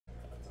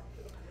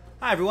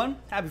Hi everyone,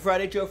 happy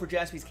Friday. Joe for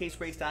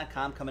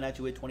jaspyscasebreaks.com coming at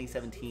you with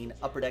 2017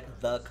 Upper Deck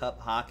The Cup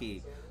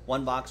Hockey.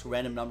 One box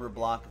random number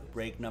block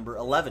break number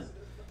 11.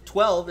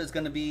 12 is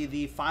going to be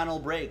the final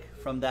break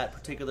from that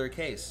particular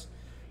case.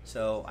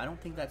 So I don't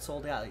think that's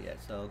sold out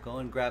yet. So go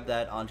and grab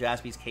that on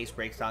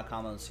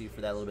jaspyscasebreaks.com. I'll see you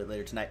for that a little bit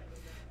later tonight.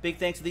 Big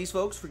thanks to these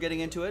folks for getting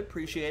into it.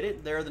 Appreciate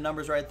it. There are the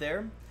numbers right there.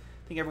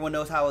 I think everyone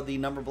knows how the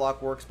number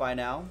block works by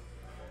now.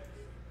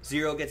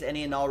 0 gets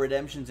any and all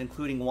redemptions,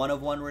 including 1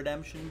 of 1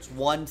 redemptions.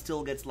 1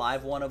 still gets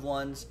live 1 of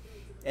 1s.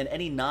 And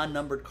any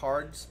non-numbered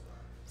cards.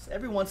 So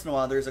every once in a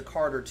while, there's a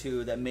card or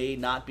two that may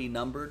not be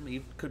numbered.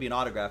 It could be an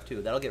autograph,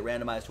 too. That'll get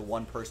randomized to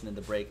one person in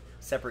the break.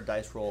 Separate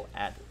dice roll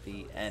at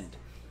the end.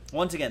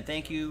 Once again,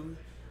 thank you.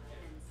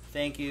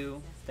 Thank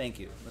you. Thank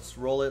you. Let's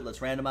roll it. Let's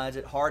randomize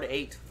it. Hard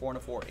 8. 4 and a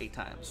 4. 8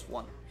 times.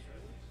 1,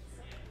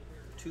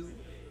 2,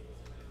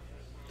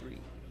 3.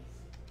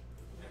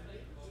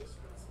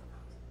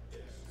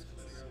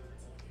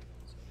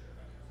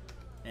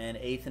 And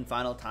 8th and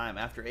final time.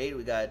 After 8,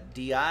 we got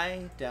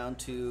DI down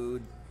to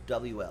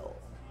WL.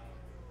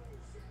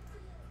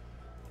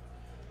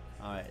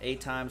 All right,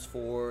 8 times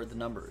for the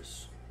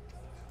numbers.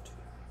 2.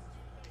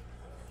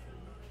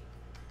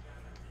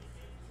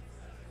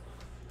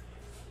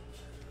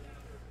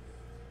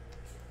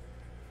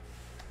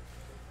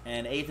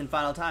 And 8th and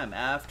final time.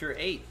 After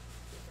 8,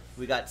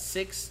 we got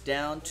 6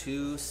 down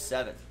to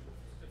 7.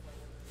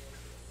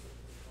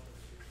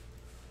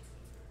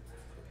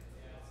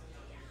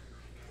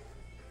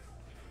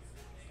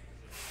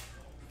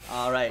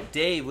 All right,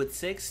 Dave with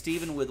 6,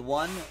 Steven with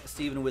 1,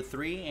 Steven with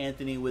 3,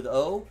 Anthony with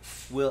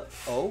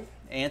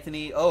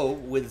Anthony O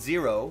with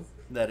 0,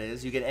 that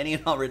is. You get any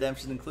and all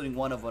redemptions, including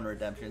 1 of 1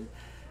 redemption.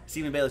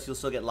 Stephen Bayless, you'll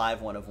still get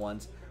live 1 of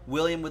 1s.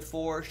 William with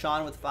 4,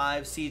 Sean with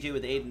 5, CJ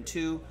with 8 and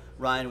 2,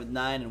 Ryan with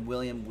 9, and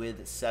William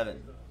with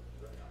 7.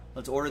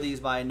 Let's order these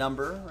by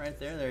number right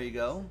there. There you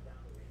go.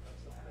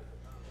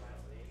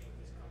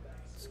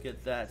 Let's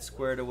get that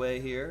squared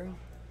away here.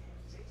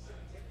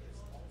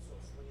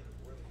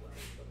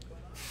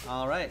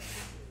 All right.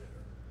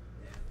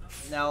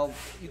 Now,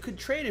 you could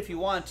trade if you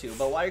want to,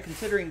 but while you're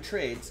considering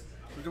trades,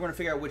 we're going to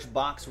figure out which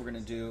box we're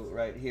going to do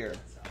right here.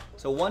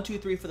 So 1, 2,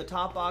 3 for the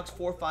top box,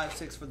 4, 5,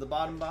 6 for the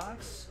bottom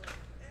box.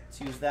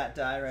 Let's use that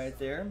die right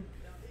there.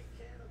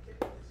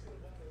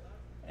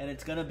 And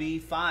it's going to be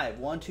 5.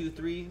 1, 2,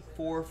 3,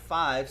 4,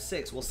 5,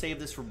 6. We'll save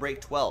this for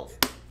break 12.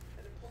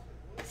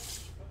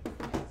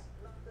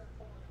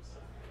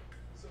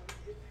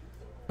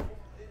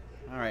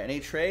 All right, any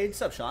trades?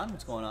 What's up, Sean?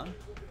 What's going on?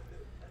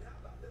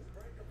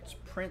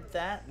 Print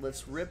that.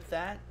 Let's rip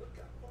that.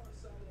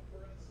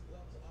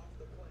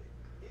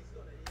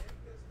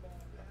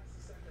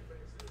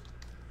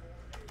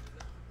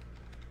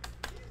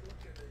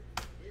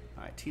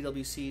 All right,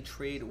 TWC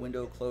trade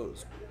window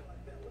closed.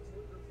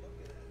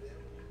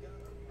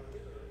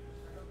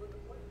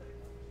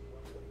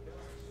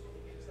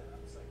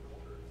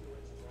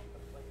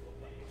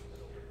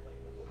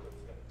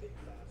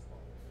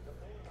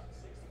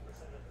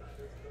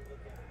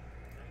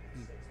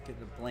 Get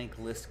a blank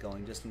list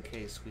going just in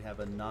case we have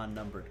a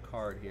non-numbered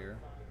card here.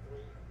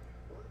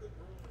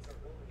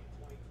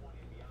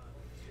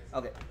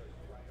 Okay.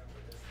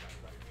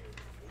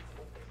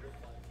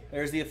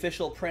 There's the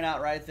official printout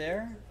right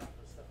there.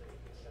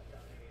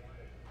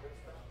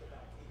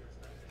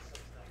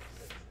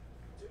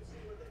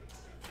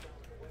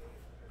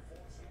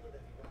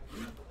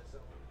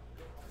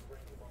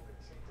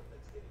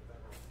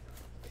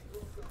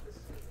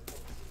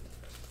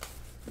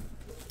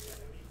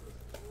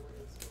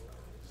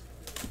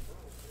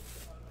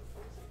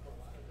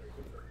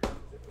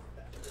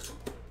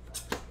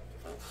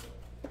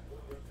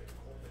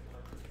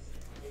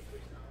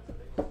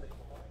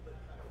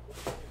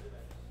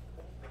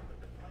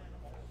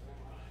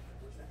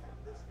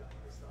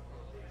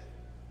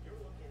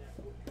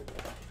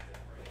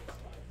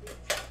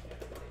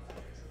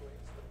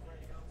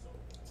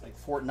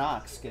 Fort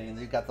Knox getting.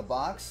 You got the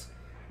box,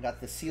 you got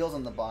the seals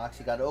on the box.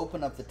 You got to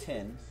open up the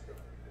tin.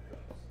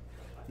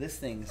 This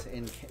thing's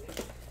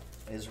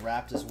is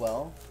wrapped as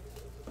well.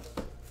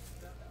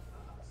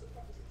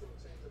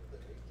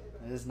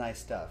 It is nice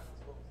stuff.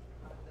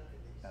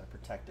 Got to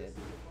protect it.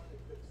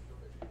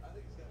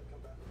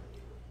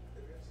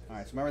 All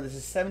right. So remember, this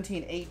is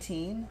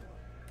 17-18.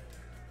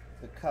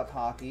 The Cup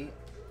Hockey.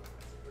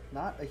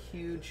 Not a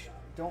huge.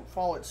 Don't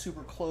follow it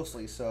super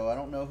closely, so I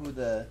don't know who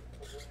the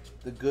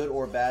good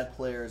or bad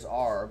players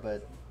are,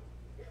 but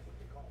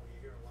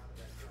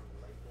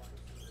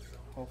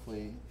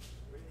hopefully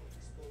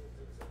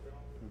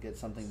you get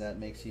something that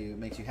makes you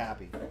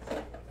happy.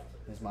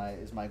 Is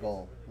my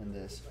goal in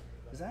this.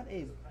 Is that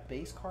a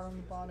base card on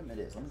the bottom? It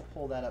is. Let me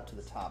pull that up to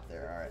the top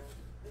there.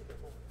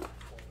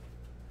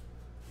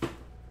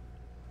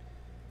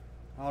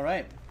 All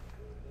right.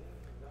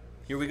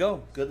 Here we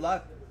go. Good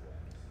luck.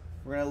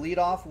 We're going to lead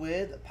off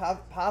with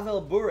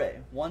Pavel Bure,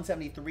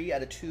 173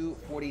 out of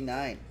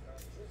 249.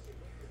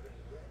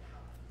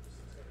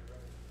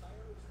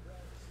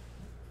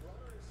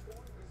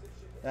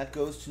 That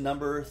goes to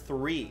number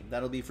 3.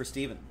 That'll be for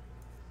Steven.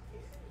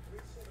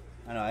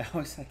 I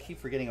know, I keep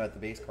forgetting about the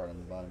base card on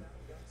the bottom.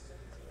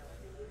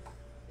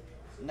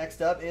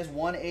 Next up is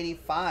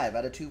 185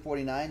 out of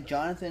 249,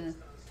 Jonathan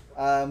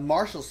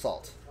Marshall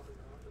Salt.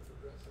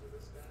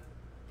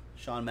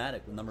 Sean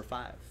Maddock with number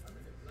 5.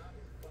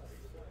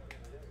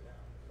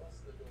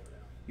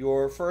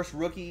 Your first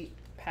rookie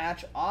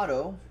patch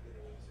auto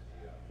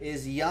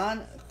is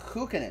Jan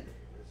Kukkonen.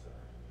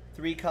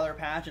 3-color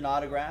patch and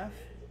autograph.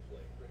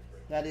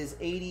 That is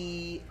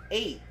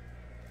 88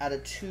 out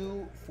of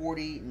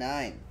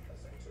 249.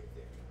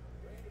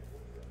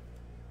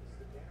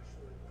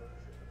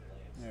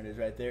 There it is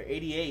right there.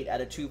 88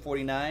 out of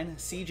 249.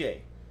 CJ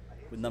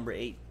with number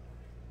 8.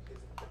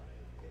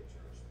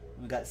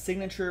 We got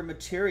signature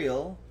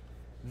material,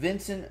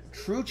 Vincent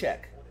Truchek.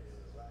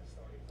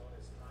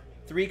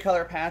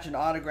 3-color patch and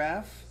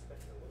autograph.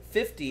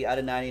 50 out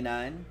of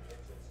 99.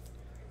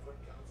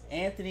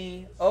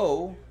 Anthony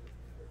O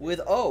with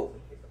O.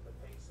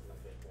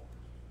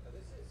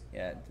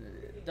 Yeah,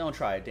 don't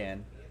try it,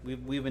 Dan.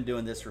 We've been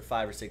doing this for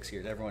 5 or 6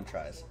 years. Everyone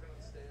tries.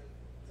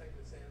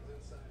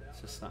 It's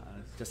just not.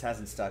 It just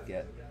hasn't stuck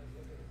yet.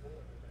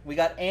 We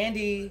got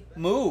Andy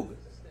Moog.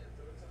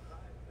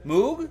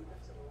 Moog,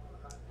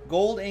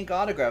 gold ink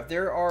autograph.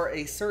 There are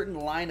a certain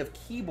line of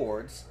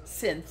keyboards,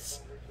 synths,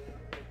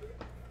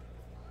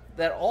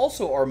 that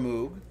also are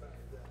Moog,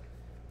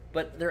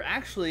 but they're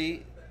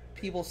actually,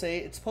 people say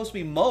it's supposed to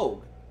be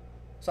Moog.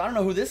 So I don't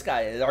know who this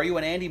guy is. Are you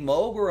an Andy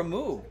Moog or a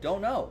Moog?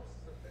 Don't know.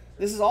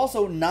 This is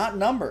also not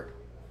numbered.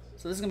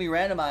 So this is going to be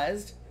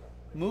randomized.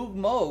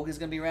 Moog is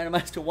going to be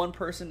randomized to one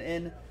person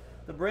in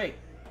the break.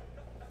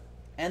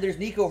 And there's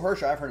Nico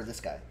Herscher. I've heard of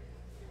this guy.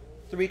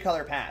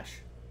 3-color patch.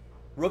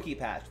 Rookie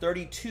patch.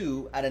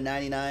 32 out of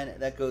 99.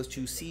 That goes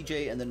to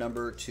CJ and the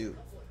number 2.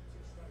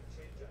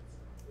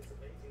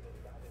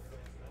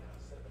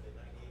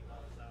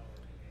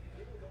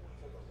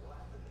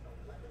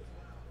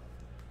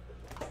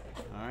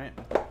 All right.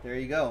 There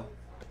you go.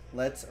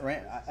 Let's...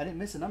 I didn't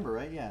miss a number,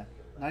 right? Yeah.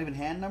 Not even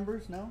hand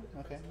numbers? No?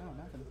 Okay. No,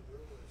 nothing.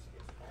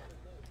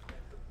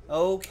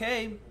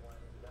 Okay.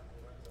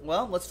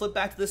 Well, let's flip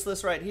back to this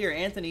list right here.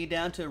 Anthony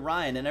down to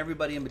Ryan and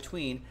everybody in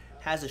between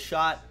has a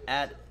shot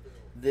at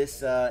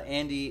this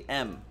Andy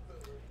M.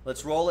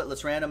 Let's roll it.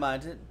 Let's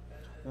randomize it.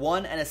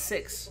 1 and a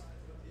 6.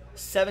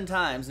 7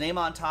 times. Name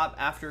on top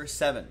after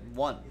 7.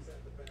 1,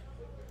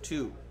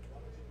 2,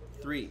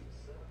 3,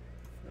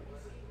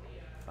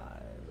 4, 5,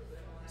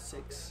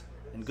 6.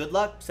 And good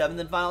luck. 7th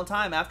and final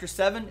time. After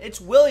 7,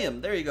 it's William.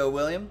 There you go,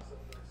 William.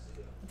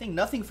 I think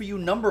nothing for you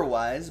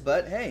number-wise,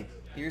 but hey,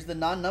 here's the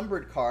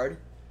non-numbered card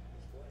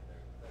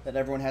that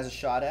everyone has a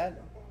shot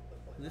at.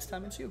 This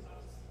time it's you.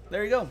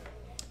 There you go.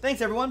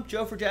 Thanks, everyone.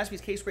 Joe for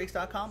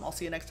JaspysCaseBreaks.com. I'll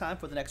see you next time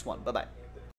for the next one. Bye-bye.